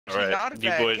actually not a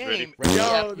bad boys game. ready? Yo,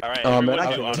 Alright, man, everyone I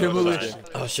do can auto demolition.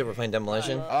 attack. Oh shit, we're playing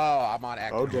demolition. Oh, I'm on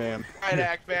act. Oh damn. Alright,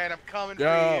 Act-Man, I'm coming Yo.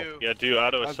 for you. Yeah, do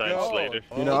auto Let's assign go. Slater.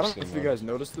 You know, I don't know if you guys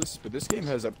noticed this, but this game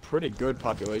has a pretty good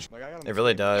population. Like, I got It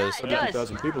really does. Yeah, it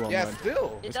does. 100,000 people online. Yeah,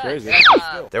 still. It It's does. crazy.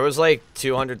 There was like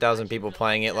 200,000 people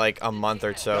playing it like a month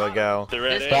or so ago. The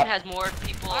This red game has more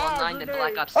people online than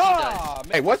Black Ops 2 does. Oh,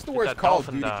 hey, what's the worst that Call of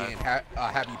dolphin Duty dive. game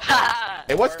have you played?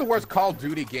 Hey, what's the worst Call of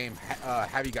Duty game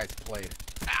have you guys played?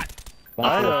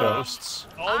 Ghosts.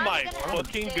 Oh I'm my gonna have to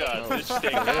fucking say- god, this stinks.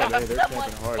 Yeah, they're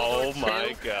camping hard. Oh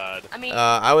my god. I mean,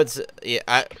 I would.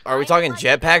 Yeah, are we talking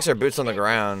jetpacks or boots on the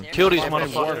ground? Kill these Warfare,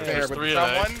 motherfuckers. There's but 3 a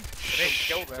Someone, day. they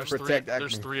killed them. There's Protect three,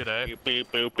 there's Acme. 3 a day.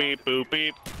 Beep boop beep boop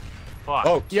beep. Fuck.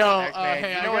 Oh, Yo, Act-Man,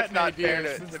 hey, you know I it's got not an fair idea.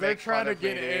 to Since they're make trying fun to of me,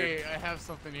 get dude. A, I have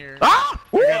something here.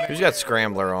 Who's got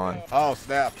Scrambler on? oh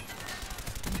snap.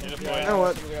 You know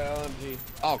what?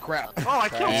 Oh crap. Oh, I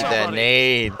killed Need that somebody.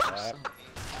 nade.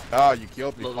 Oh, you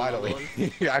killed me finally.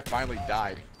 I finally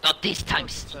died. not this time,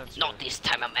 not this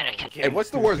time, American. Hey, what's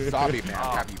the worst zombie map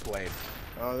have you played?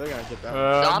 Oh, they're gonna get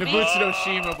that. Zombie? Nabutsu no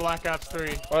Shima, Black Ops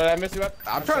 3. Oh, did I miss you up?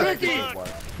 I'm trying to think of one.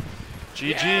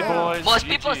 GG, boys. Most GG.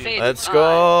 people say Let's it's,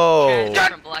 go.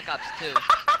 Transfer from Black Ops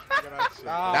 2.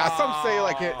 Now some say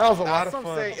like it. That was a now lot of some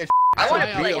fun. say it's I want to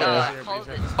should play be Call of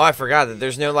Duty. Oh, I forgot that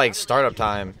there's no like startup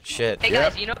time. Shit. Hey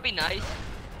guys, you know what'd be nice?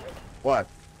 What?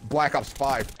 Black Ops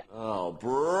 5. Oh,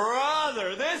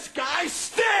 brother, this guy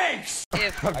stinks!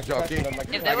 If I'm joking. if I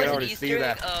there can was an already Easter see egg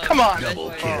that. of Come on. Double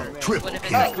kill, triple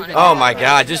kill. Oh my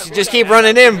god, just keep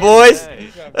running in, boys.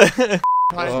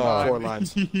 Oh, 4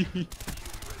 lines.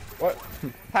 What?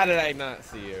 How did I not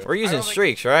see you? We're using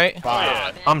streaks, right?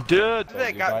 Five. I'm dead.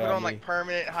 That got put on like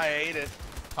permanent hiatus.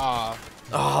 Oh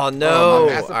Oh, no.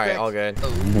 my Mass All right, Effect. all good.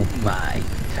 Oh my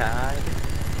god.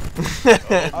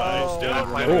 Oh, still oh,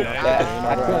 playing oh, with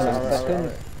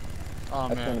yeah. Oh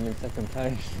man.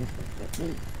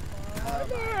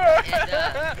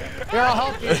 Here,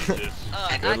 I'll help you.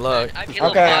 Good luck. I feel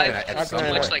Okay. okay. So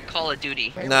Okay. much like Call of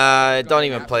Duty. Nah, I don't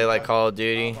even play like Call of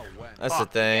Duty. That's the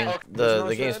thing.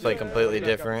 The games play completely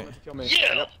different.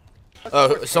 Yeah.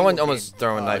 Oh, someone almost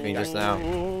throwing knife me just now.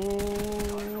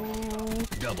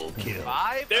 Double kill.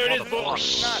 There it is, boom. Oh,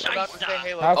 Not about to say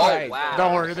Halo. Okay. wow.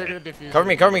 Don't worry, they're gonna defuse. Cover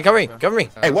me, cover me, cover me, cover me.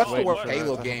 Hey, what's the worst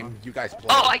Halo game you guys play?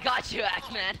 Oh, I got you,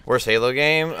 Axeman. Worst Halo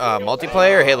game?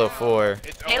 Multiplayer or Halo 4?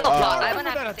 It's Halo over. 5. I I'm gonna remember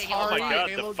have that to say Halo my Atari 5. God, the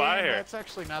Halo game. fire. That's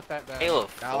actually not that bad. Halo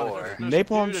Now, 4.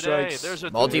 Napalm strikes.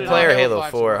 Multiplayer Halo Halo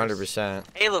 5's 4, worse. 100%.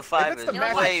 Halo 5 it's is the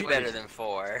Master way Chief. better than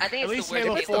 4. I think At it's least the worst.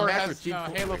 Halo it's the 4 Master has Chief.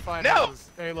 Halo 5 No. has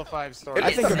Halo 5 story.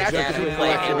 I think It's the the Master Master Chief Chief.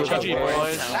 like Halo GG,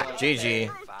 boys. GG.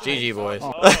 GG, boys.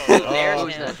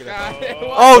 There's him.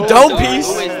 Oh, Dome Piece!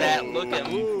 Who is that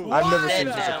looking? I've never seen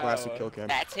such a classic kill cam.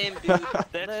 That's him, dude.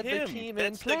 That's him.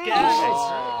 That's the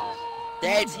guy.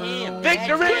 That's him.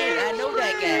 Victory! I know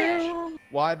that guy.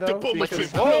 Why though? What's his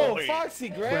Oh, Foxy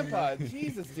Grandpa.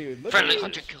 Jesus, dude. Look Friendly at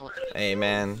hunter killer. Hey,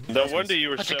 man. No wonder you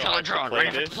were Hunter so killer hyped to drone play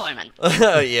ready for this. deployment.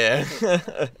 Yeah.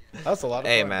 That's a lot of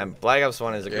Hey, fun. man. Black Ops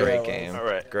 1 is a great game. All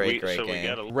right, Great so we game.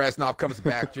 gotta Reznov comes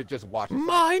back, just watch it.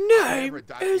 My name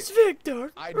is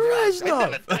Victor I never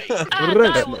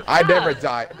Reznov. I never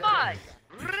die. My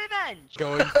revenge.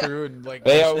 Going through and like,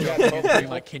 They all got being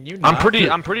like, can you I'm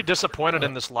not? pretty disappointed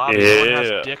in this lobby. No one Yeah.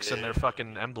 has dicks in their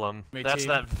fucking emblem. Me That's too.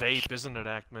 that vape, isn't it,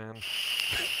 Act-Man?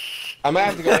 I'm gonna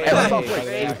have to go. Hey, let's all play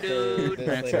Hey, Vape, dude. Hey,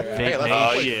 Vape let's Nate. all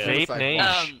Oh, play yeah. Vape Suicide Nate.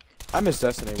 I miss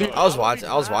Destiny. I was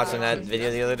watching that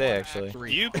video the other day, actually.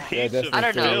 You piece of I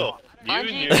don't know. filth. You and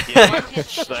Bungie, your Bungie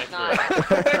is just sniper. not.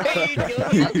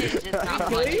 Bungie is just not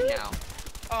Bungie now.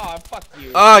 Oh, fuck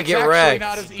you. Oh, It's get actually wrecked.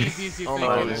 not as easy as you Oh think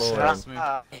my it is. lord. Trust me.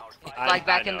 Like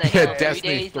back in the know. Halo Yeah, 3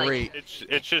 Destiny days, 3. like,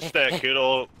 It's just that good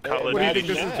old Call of What do you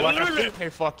Duty. think this is? shit. Hey,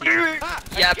 fuck you.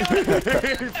 yep.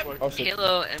 Oh, shit.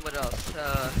 Halo and what else?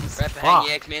 Rep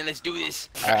Haniac, man. Let's do this.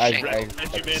 As you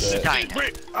mentioned,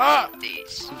 Diner.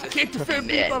 These Can't defend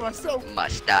me by men myself.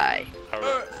 must die.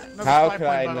 How could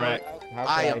I not? How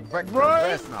I could am Victor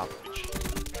Reznov.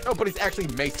 No, but he's actually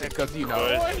Mason, because you know,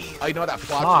 you know that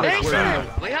plot twist where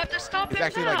We have to stop he's him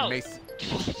actually now. like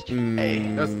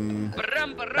Mason.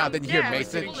 Now then you hear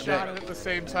Mason. Shit. At the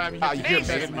same time, Now you hear keep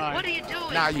that in Mason. mind. What are you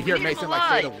doing? Now you hear Leave him Mason like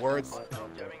say the alive. words.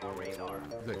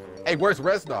 Hey, where's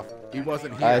Reznov? He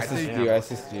wasn't here. I I assist think you. I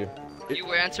assist you. You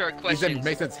will answer our he's questions. in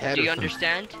Mason's head. Do you or something.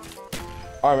 understand?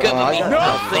 Alright, Come on, I got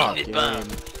no! Bomb.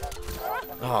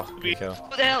 Oh, good kill.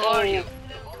 Who the hell are you?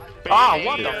 Ah,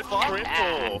 what the fuck?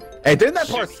 Triple. Hey, didn't that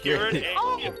part scare Secured you?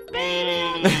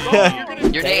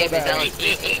 Your name is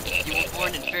LSD. You were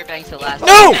born in Fairbanks, Alaska.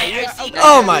 No! Hey, you're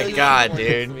Oh my god,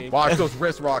 dude. Watch those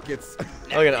wrist rockets.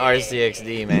 Look at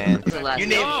RCXD, man. Alaska. Your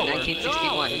name is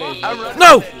 1961.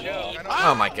 No!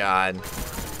 Oh my god.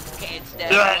 Can't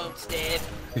step, won't step.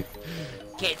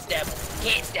 Can't step,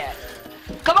 can't step.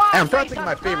 Come on! Hey, I'm trying to think of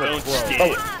my favorite Don't pro. skip.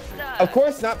 Oh, of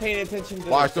course, not paying attention to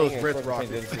Watch the those thing, wrist of course I'm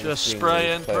paying rockets. attention to Just seeing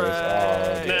spray and these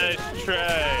players. pray. Nice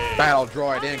try. Battle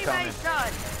droid incoming.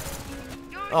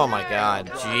 Oh my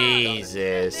god.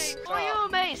 Jesus. For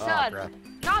you, me, Oh, son. crap.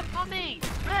 Not for me.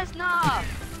 Lesnar.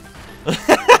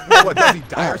 What, does he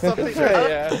die or something?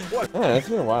 Yeah. What? Yeah, it's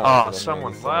been a while. Oh, since I've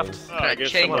someone noticed left. those. Oh, I guess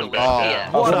Check someone the back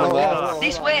yeah. Oh, What someone the left. fuck?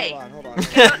 This way. Hold on.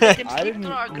 Cannot let him I skip didn't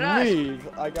through our grass. leave.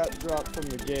 I got dropped from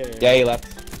the game. Yeah, he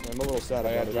left. I'm a little sad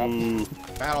I got dropped. Ooh.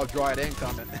 Battle droid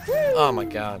incoming. Oh my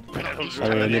god.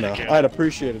 I mean, you know, I'd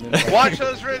appreciate it. Watch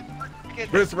those wrist.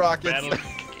 Wrist rockets. Battle.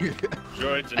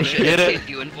 Droids I and should Get have it. killed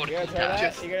you in You gonna Vortex. try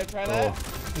that? You gonna try that?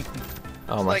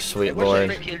 Oh my Like, sweet what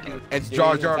lord. should I do? It's Dude,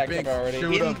 Jar he's Jar attacked Binks. him already.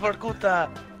 Shoot him.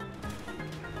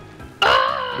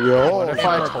 Yo, What if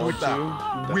I told you?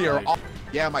 you? We are all.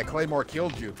 Yeah, my Claymore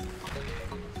killed you.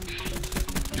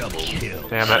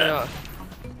 Damn it.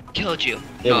 Killed you.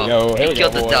 Here we go, here He we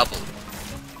killed go, the boy. double.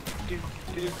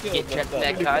 Get trapped in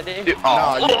that car there.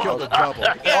 No, you killed the double.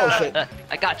 Oh shit.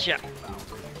 I got you.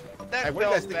 Hey, That what do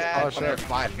you guys felt think bad. of their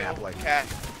 5 map? Like, hey,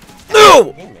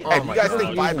 No! if Oh you my guys god.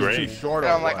 think 5 is too Great. short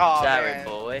And or I'm like, what? oh Sorry, man.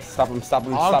 boy. Stop him, stop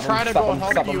him, I'm stop trying him, to stop go him,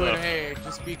 hug stop you him. and hey,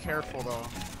 just be careful though.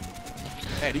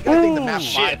 Hey, do you guys think the map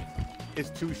shit. 5 is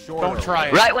too short? Don't or try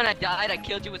it. Right when I died, I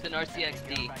killed you with an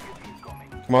RCXD.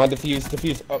 Come on, defuse,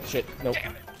 defuse. Oh shit, nope.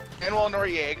 Manuel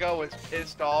Noriega was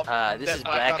pissed off. This that is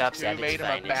Black Ops 2 at its made him a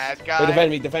finest. bad Wait,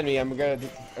 guy. defend me. I'm gonna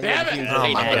Damn it! defuse.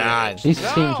 Oh my god. He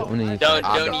seems when he. Don't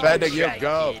I'm even defending you, try,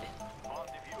 go. kid.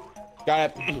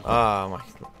 Got it.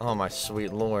 Oh my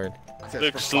sweet lord. It says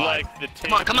Looks for 5. like the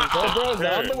Come on, come on. Cobra's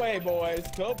on the way, boys.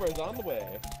 Cobra's on the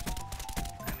way.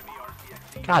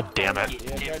 God damn it. You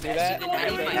gonna try to do that? You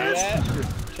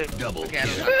Double gonna try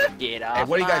to do that? Get off Hey,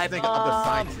 what do you guys my think of the bum.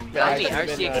 science? How many Guys,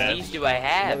 I've been, RCXDs do I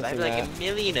have? I have like noticing a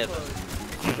million of them.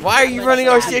 Why are you running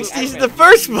RCXDs in the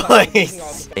first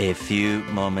place? A few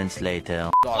moments later.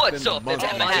 What's up, Then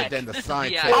it's the Matt. then the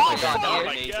science. Yeah, Oh oh my my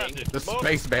god, God. The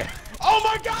spaceman. Oh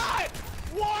my god!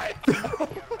 What?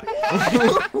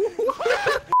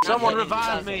 Someone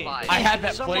revive me. I had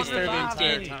that Someone place there the revive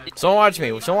entire me. time. Someone watch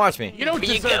me. Someone watch me. You don't Where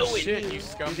you deserve going? shit, you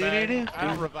scumbag. I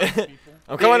don't revive people.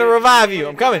 I'm coming to revive you.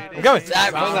 I'm coming. I'm coming. Defend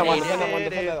that one, defend that one,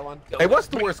 defend that one. Hey, what's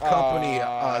the worst company?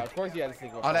 Of course you had to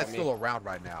sneak up Oh, that's on me. still around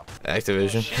right now.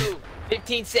 Activision. Shoot.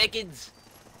 15 seconds.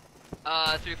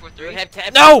 343. Have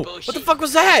time No! for bullshit. What the fuck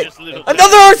was that? Just little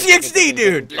Another RCXD,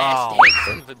 dude! Last Oh.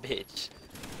 son of a bitch.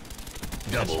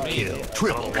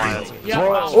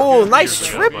 Oh, nice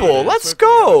triple. Let's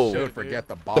go. Dude, forget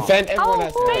the bomb. Defend everyone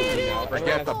has to now.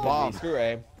 Forget the bomb. Screw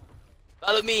A.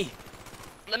 Follow me.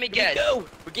 Let me guess. Go.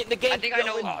 We're getting the game I think I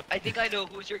know. going. I think I know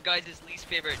who's your guys' least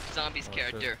favorite zombies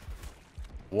character.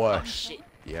 What? Shit.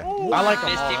 Yeah. I like them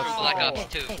Misty all. from Black Ops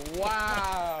 2.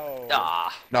 Wow.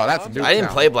 Ah. No, that's new. I didn't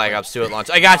play Black Ops 2 at launch.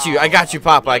 I got you,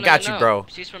 Papa. I got you, bro.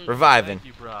 She's from. Reviving.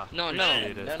 Thank you, bruh. No, no.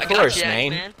 Appreciate it. I Of got course, you, man.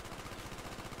 man.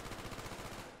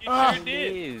 You sure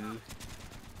did.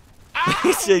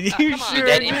 He said, you Come on, sure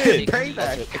that did.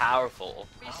 infantry Powerful.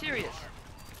 Are you serious?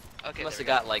 Okay. Must have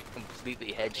got like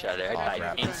completely headshot. I'd die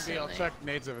crap. I'll instantly. check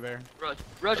nades over there.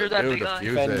 Roger that, Dude, big guy. defuse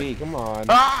Defend it. me, come on.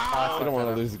 Ah! I don't want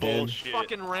to lose again. Bullshit.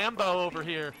 Fucking Rambo over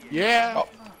here. Yeah.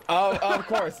 Oh, of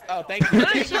course. Oh, thank you.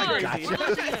 Nice Thank shot. you, Crazy.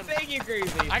 Thank you,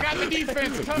 Crazy. I got the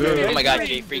defense coming Dude. in. Oh my god, 3,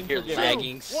 Jay Freak, you're 2,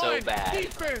 lagging so 1, bad.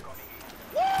 Defense.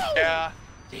 Yeah.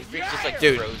 Jay Freak just like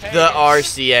Dude, frozen. the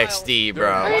RCXD,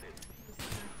 bro.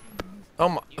 Oh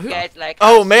my. You guys like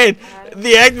Oh man,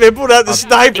 the activate pulled out the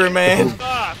sniper, man.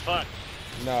 Ah, fuck.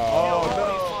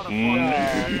 No.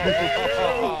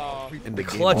 The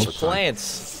clutch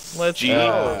plants. Let's G.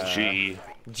 go. G.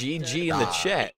 GG in the chat.